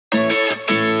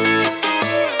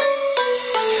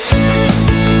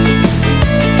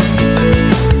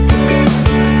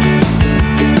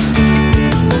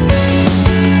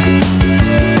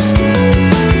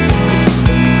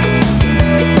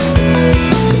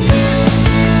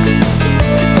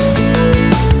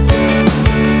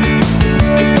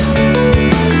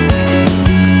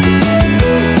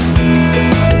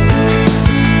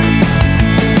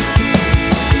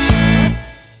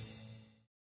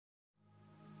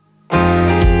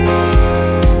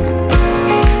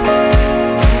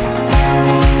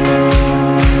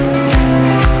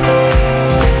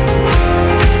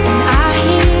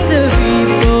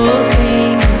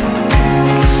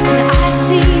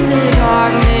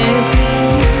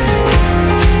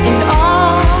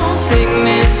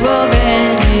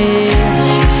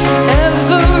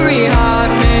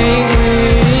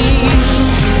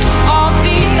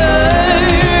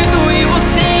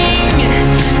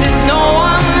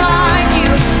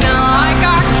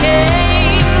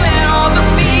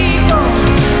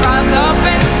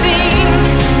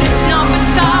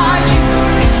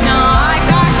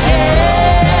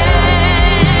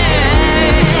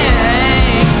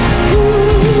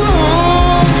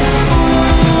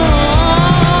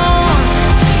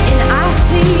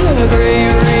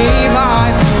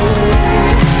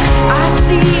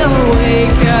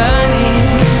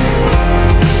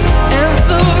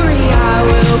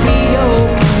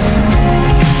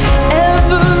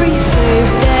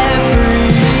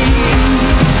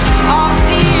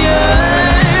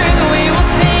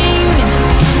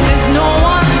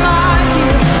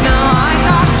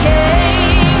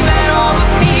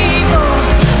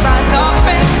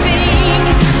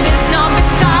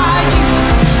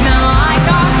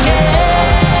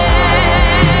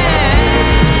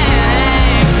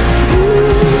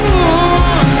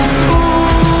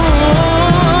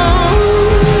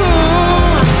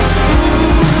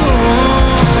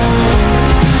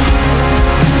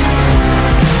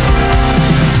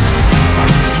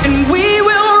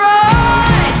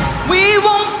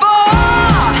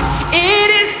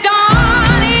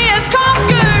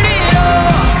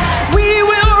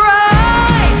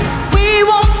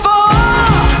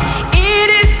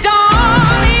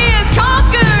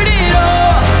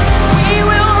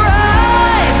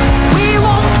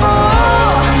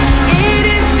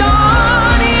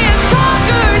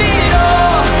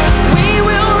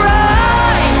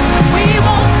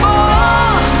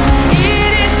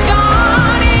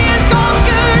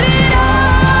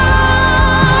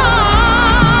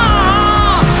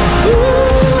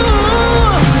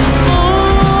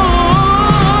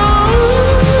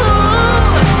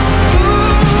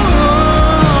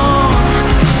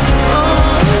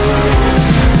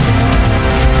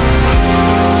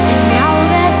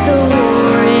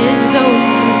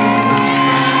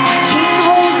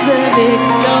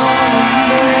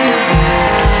victory,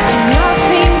 and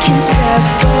nothing can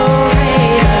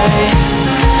separate us.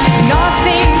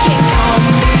 Nothing can come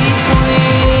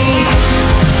between.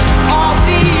 All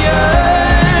the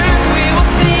earth we will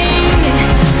sing.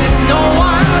 There's no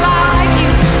one like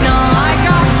you, not like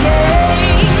our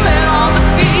King. Let all the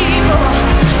people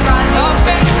rise up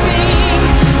and sing.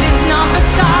 There's none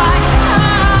beside.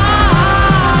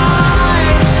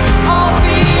 All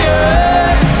the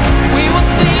earth we will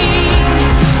sing.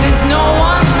 There's no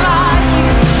one like you,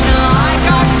 not like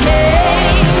our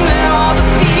King. Let all the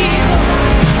people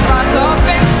rise up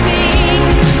and sing.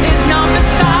 There's none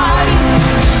beside you,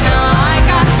 not like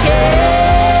our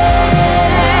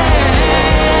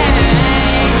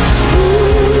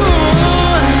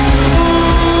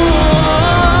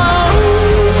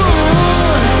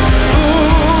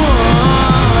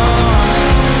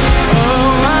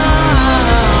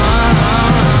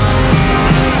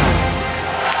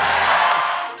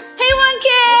Hey, One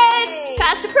Kids!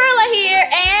 Pastor Perla here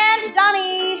and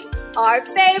Donnie! our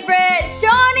favorite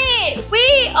Donnie!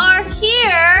 We are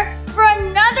here for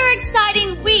another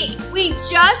exciting week. We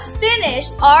just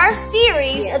finished our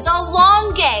series, Yes. The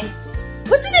Long Game.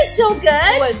 Wasn't it so It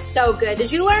good? was so good.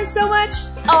 Did you learn so much?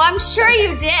 Oh, I'm sure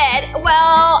you did.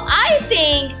 Well, I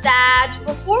think that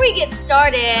before we get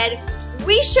started,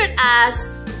 we should ask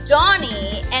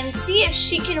Donnie and see if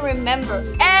she can remember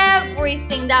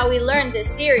everything that we learned this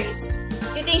series.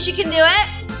 Do you think she can do it?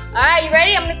 All right, you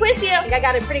ready? I'm gonna quiz you. I think I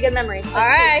got a pretty good memory. All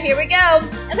right, here we go.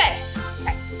 Okay.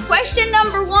 Question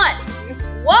number 1.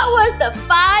 What was the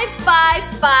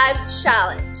 5-5-5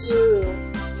 challenge? Ooh.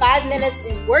 5 minutes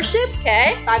in worship,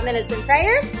 Okay. 5 minutes in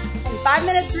prayer, and 5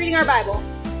 minutes reading our Bible.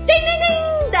 Ding, ding,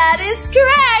 ding. That is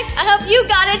correct. I hope you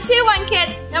got it too, One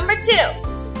Kids. Number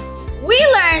 2. We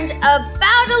learned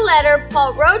about a letter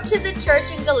Paul wrote to the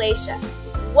church in Galatia.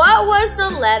 What was the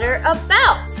letter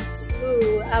about?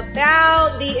 Ooh,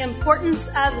 about the importance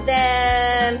of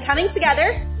them coming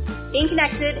together, being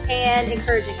connected, and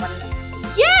encouraging one another.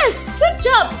 Yes, good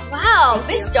job. Wow,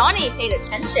 Thank you. Miss Donnie paid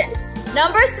attention.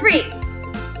 Number 3.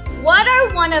 What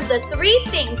are one of the 3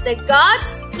 things that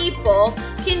God's people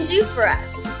can do for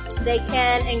us? They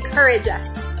can encourage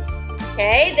us,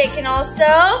 Okay, they can also,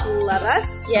 love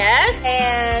us, yes,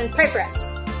 and pray for us.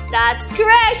 that's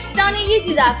correct. Donnie, you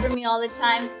do that for me all the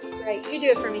time. Right, you do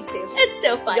it for me too. It's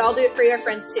so fun. Y'all do it for your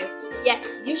friends too. Yes,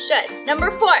 you should. Number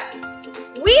 4.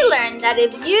 We learned that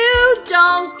if you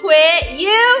don't quit,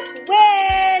 you...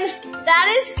 Win! That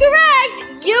is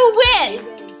correct. You win.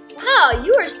 Wow,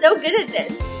 you are so good at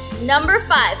this. Number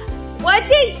 5. What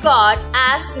did God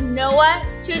ask Noah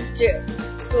to do?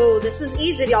 Ooh, this is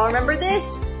easy. Do y'all remember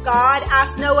this? God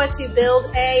asked Noah to build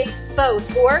a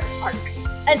boat or ark.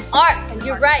 An ark.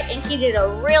 You're right, and he did a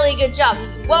really good job.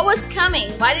 What was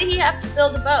coming? Why did he have to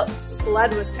build a boat?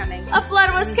 Flood was coming. A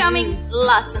flood was coming.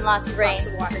 Lots and lots of rain. Lots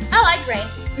of water. I like rain.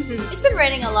 It's been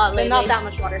raining a lot But lately. not that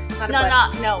much water. Not a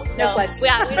No, flood. no floods.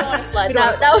 Yeah, we don't want to flood. We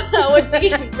don't want that would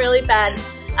be really bad.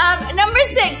 Number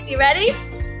 6, you ready?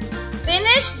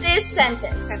 Finish this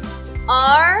sentence. Okay.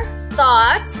 Our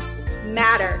thoughts,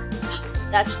 Matter.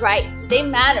 that's right, they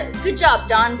matter. Good job,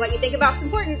 Don. What you think about's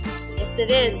important. Yes, it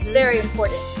is. Very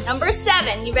important. Number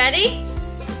 7, you ready?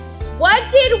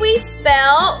 What did we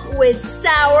spell with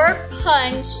sour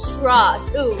punch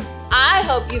straws? Ooh, I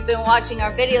hope you've been watching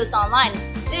our videos online.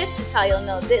 This is how you'll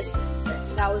know this.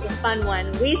 That was a fun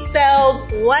one. We spelled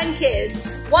One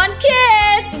Kids. One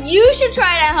Kids! You should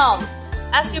try it at home.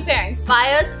 Ask your parents.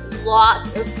 Buy us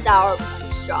lots of sour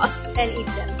punch straws. And eat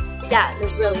them. Yeah, they're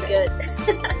really good.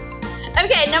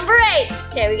 Okay, number 8.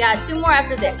 Okay, we got 2 more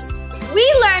after this. We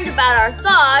learned about our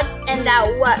thoughts and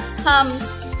that what comes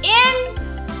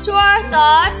in to our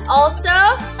thoughts also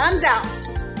Thumbs out.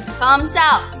 comes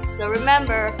out. So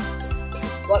remember,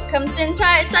 what comes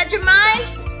inside your mind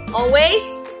always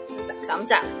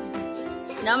comes out.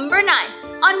 Number 9.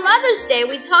 On Mother's Day,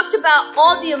 we talked about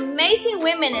all the amazing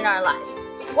women in our life.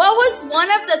 What was one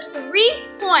of the 3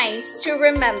 points to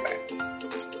remember?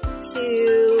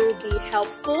 To be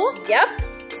helpful. Yep.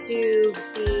 To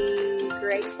be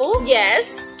grateful. Yes.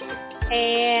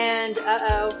 And,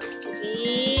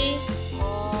 Be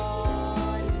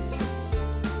on.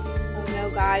 Oh no,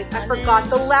 guys. I forgot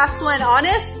the last one.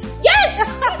 Honest? Yes!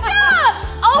 Good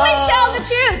job! Always tell the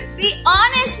truth. Be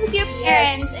honest with your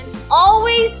parents and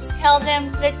always tell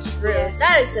them the truth. Yes.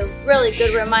 That is a really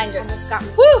good reminder. Almost got me.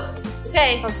 Whew!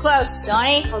 Okay. I was close.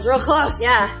 Donnie? I was real close.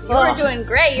 Yeah, you Oh. were doing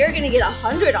great. You're gonna get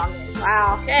 100 on this.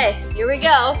 Wow. Okay, here we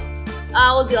go.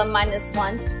 We'll do a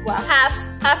 -1. Wow.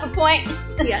 Half a point.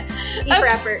 Yes. E for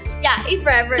effort. Yeah, E for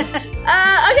effort.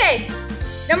 Okay,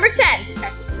 number 10. Okay.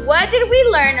 what did we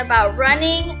learn about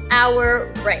running our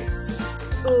race?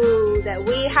 Ooh, that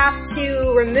we have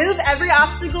to remove every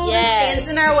obstacle that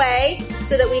stands in our way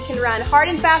so that we can run hard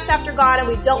and fast after God, and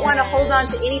we don't want to hold on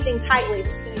to anything tightly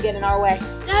that's going to get in our way.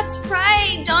 That's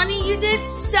right, Donnie, you did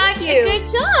such a good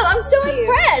job. I'm so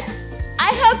impressed.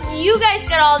 I hope you guys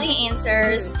got all the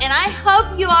answers, and I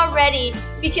hope you are ready,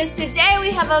 because today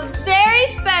we have a very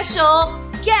special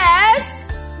guest,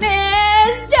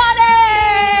 Miss Donnie!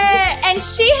 And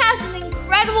she has an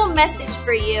incredible message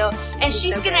for you, and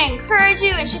she's going to encourage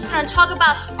you, and she's going to talk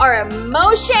about our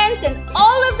emotions and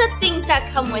all of the things that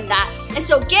come with that. And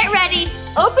so get ready,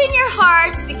 open your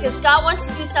hearts, because God wants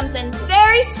to do something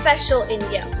very special in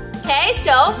you. Okay,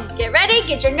 so get ready,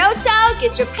 get your notes out,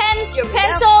 get your pens, your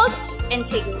pencils, and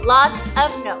take lots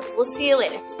of notes. We'll see you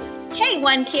later. Hey,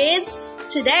 One Kids!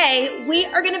 Today, we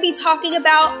are going to be talking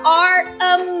about our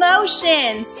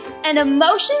emotions. And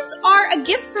emotions are a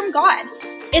gift from God.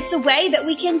 It's a way that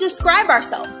we can describe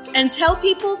ourselves and tell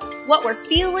people what we're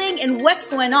feeling and what's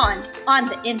going on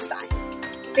the inside.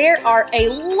 There are a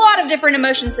lot of different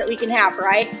emotions that we can have,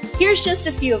 right? Here's just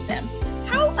a few of them.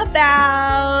 How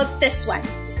about this one?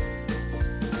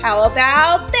 How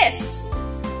about this?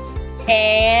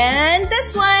 And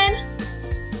this one?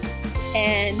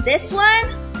 And this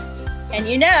one? And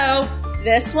you know,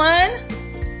 this one?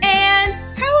 And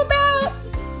how about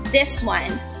this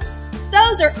one?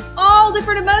 Those are all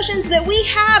different emotions that we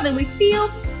have and we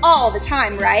feel all the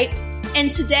time, right?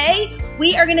 And today,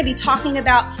 we are going to be talking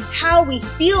about how we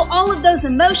feel all of those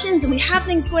emotions and we have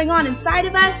things going on inside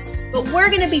of us, but we're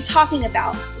going to be talking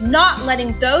about not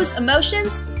letting those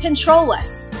emotions control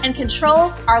us and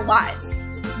control our lives.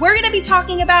 We're going to be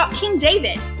talking about King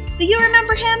David. Do you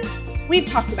remember him? We've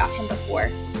talked about him before.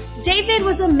 David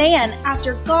was a man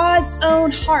after God's own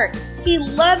heart. He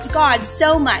loved God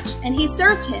so much, and he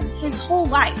served him his whole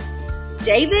life.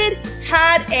 David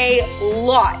had a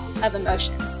lot of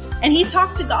emotions, and he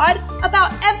talked to God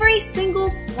about every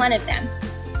single one of them.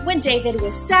 When David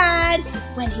was sad,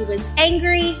 when he was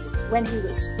angry, when he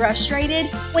was frustrated,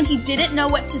 when he didn't know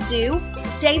what to do,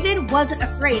 David wasn't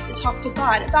afraid to talk to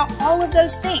God about all of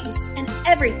those things and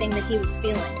everything that he was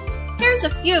feeling. Here's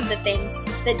a few of the things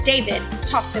that David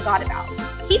talked to God about.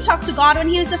 He talked to God when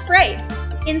he was afraid.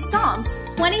 In Psalms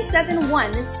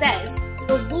 27:1, it says,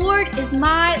 "The Lord is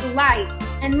my light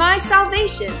and my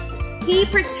salvation. He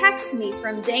protects me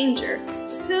from danger.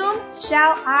 Whom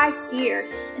shall I fear?"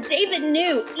 David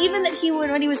knew, even that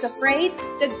when he was afraid,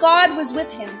 that God was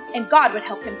with him and God would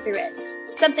help him through it.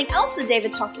 Something else that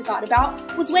David talked to God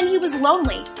about was when he was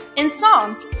lonely. In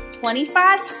Psalms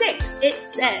 25:6, it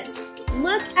says,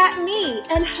 "Look at me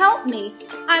and help me.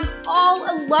 I'm all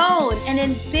alone and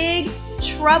in big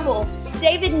trouble."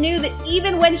 David knew that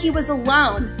even when he was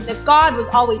alone, that God was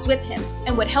always with him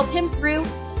and would help him through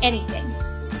anything.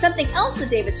 Something else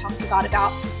that David talked to God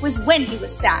about was when he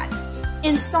was sad.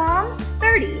 In Psalm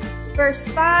 30, verse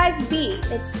 5b,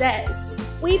 it says,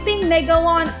 "Weeping may go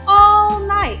on all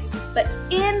night, but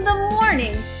in the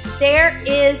morning there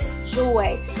is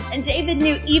joy." And David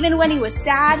knew even when he was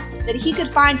sad that he could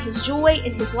find his joy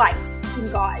and his light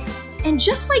in God. And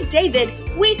just like David,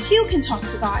 we too can talk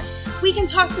to God. We can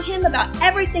talk to him about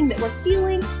everything that we're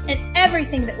feeling and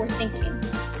everything that we're thinking.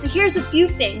 So here's a few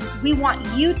things we want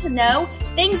you to know,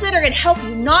 things that are going to help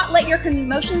you not let your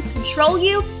emotions control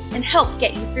you and help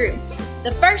get you through.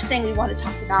 The first thing we want to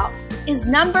talk about is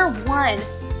number 1,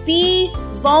 be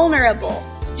vulnerable.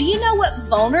 Do you know what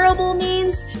vulnerable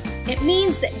means? It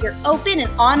means that you're open and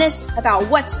honest about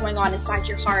what's going on inside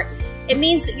your heart. It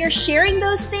means that you're sharing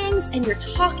those things and you're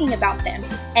talking about them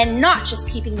and not just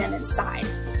keeping them inside.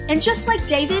 And just like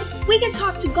David, we can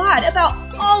talk to God about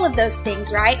all of those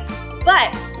things, right?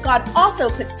 But God also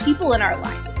puts people in our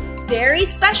life, very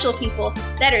special people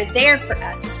that are there for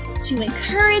us, to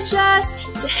encourage us,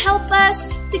 to help us,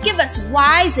 to give us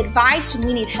wise advice when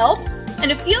we need help.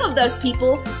 And a few of those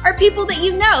people are people that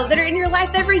you know that are in your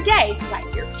life every day,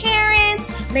 like your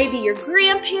parents, maybe your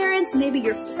grandparents, maybe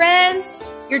your friends,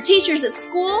 your teachers at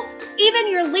school,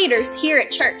 even your leaders here at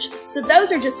church. So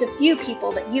those are just a few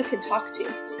people that you can talk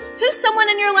to. Who's someone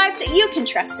in your life that you can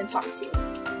trust and talk to?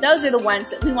 Those are the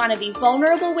ones that we want to be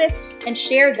vulnerable with and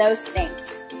share those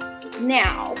things.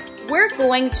 Now, we're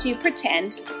going to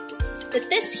pretend that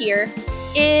this here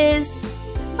is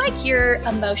like your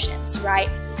emotions, right?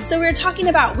 So we're talking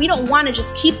about we don't want to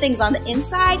just keep things on the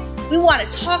inside. We want to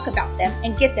talk about them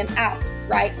and get them out,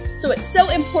 right? So it's so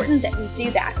important that we do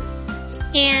that.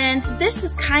 And this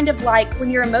is kind of like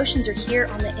when your emotions are here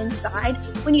on the inside,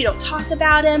 when you don't talk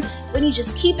about them, when you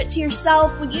just keep it to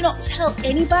yourself, when you don't tell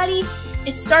anybody,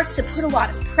 it starts to put a lot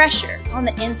of pressure on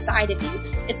the inside of you.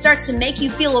 It starts to make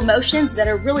you feel emotions that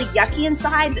are really yucky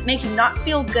inside, that make you not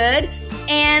feel good.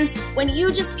 And when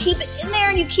you just keep it in there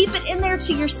and you keep it in there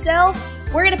to yourself,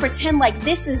 we're going to pretend like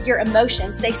this is your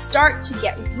emotions. They start to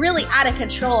get really out of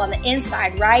control on the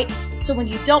inside, right? So when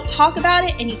you don't talk about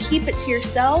it and you keep it to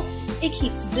yourself, it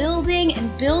keeps building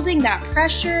and building that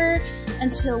pressure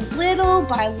until little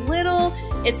by little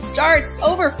it starts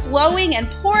overflowing and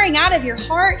pouring out of your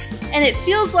heart, and it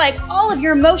feels like all of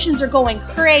your emotions are going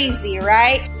crazy,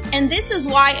 right? And this is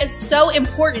why it's so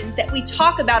important that we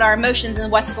talk about our emotions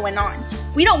and what's going on.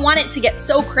 We don't want it to get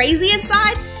so crazy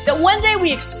inside that one day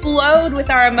we explode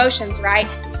with our emotions, right?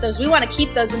 So we want to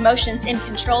keep those emotions in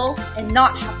control and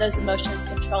not have those emotions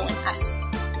controlling us.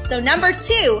 So number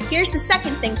 2, here's the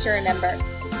second thing to remember.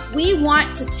 We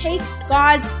want to take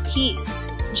God's peace.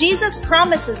 Jesus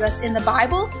promises us in the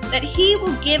Bible that He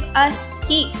will give us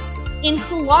peace. In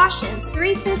Colossians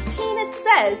 3:15 it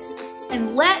says,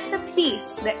 "And let the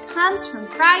peace that comes from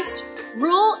Christ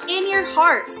rule in your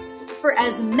hearts. For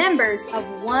as members of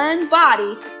one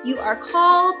body, you are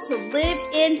called to live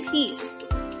in peace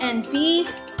and be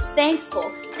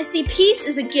thankful." I see peace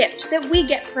is a gift that we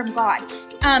get from God.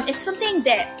 It's something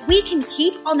that we can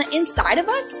keep on the inside of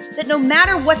us, that no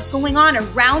matter what's going on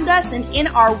around us and in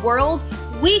our world,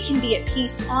 we can be at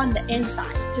peace on the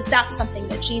inside, because that's something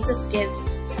that Jesus gives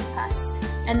to us.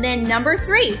 And then number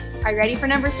 3, are you ready for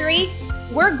number 3?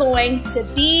 We're going to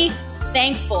be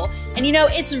thankful. And you know,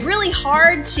 it's really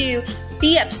hard to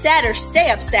be upset or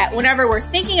stay upset whenever we're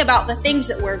thinking about the things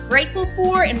that we're grateful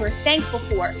for and we're thankful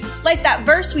for. Like that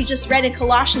verse we just read in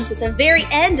Colossians at the very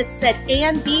end, it said,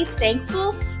 "And be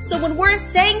thankful." So when we're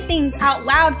saying things out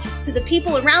loud to the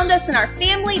people around us and our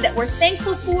family that we're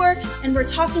thankful for, and we're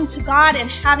talking to God and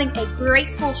having a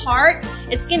grateful heart,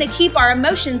 it's going to keep our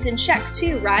emotions in check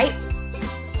too, right?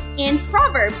 In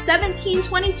Proverbs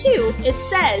 17:22, it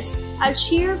says, "A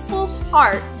cheerful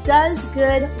heart does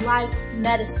good like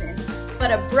medicine, but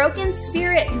a broken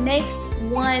spirit makes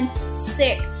one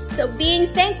sick." So being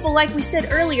thankful, like we said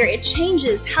earlier, it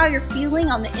changes how you're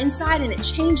feeling on the inside, and it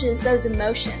changes those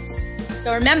emotions.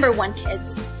 So remember one,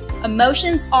 kids,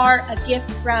 emotions are a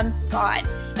gift from God.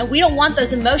 And we don't want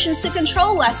those emotions to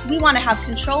control us. We want to have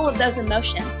control of those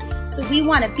emotions. So we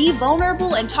want to be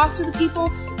vulnerable and talk to the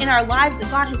people in our lives that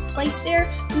God has placed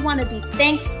there. We want to be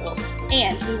thankful,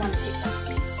 and we want to take God's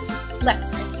peace. Let's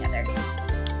pray together.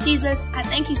 Jesus, I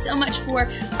thank you so much for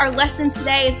our lesson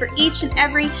today, and for each and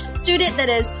every student that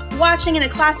is watching in a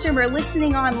classroom or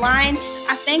listening online.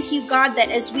 I thank you, God, that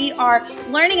as we are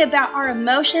learning about our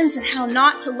emotions and how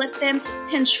not to let them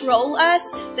control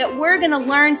us, that we're going to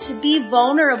learn to be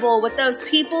vulnerable with those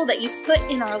people that you've put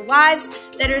in our lives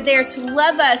that are there to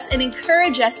love us and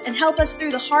encourage us and help us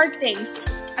through the hard things.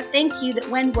 I thank you that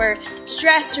when we're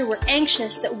stressed or we're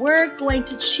anxious, that we're going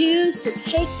to choose to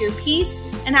take your peace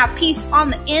and have peace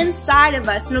on the inside of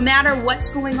us, no matter what's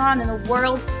going on in the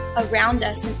world around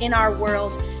us and in our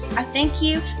world. I thank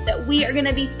you that we are going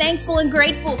to be thankful and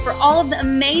grateful for all of the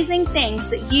amazing things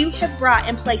that you have brought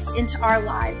and placed into our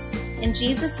lives. In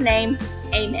Jesus' name,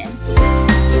 amen.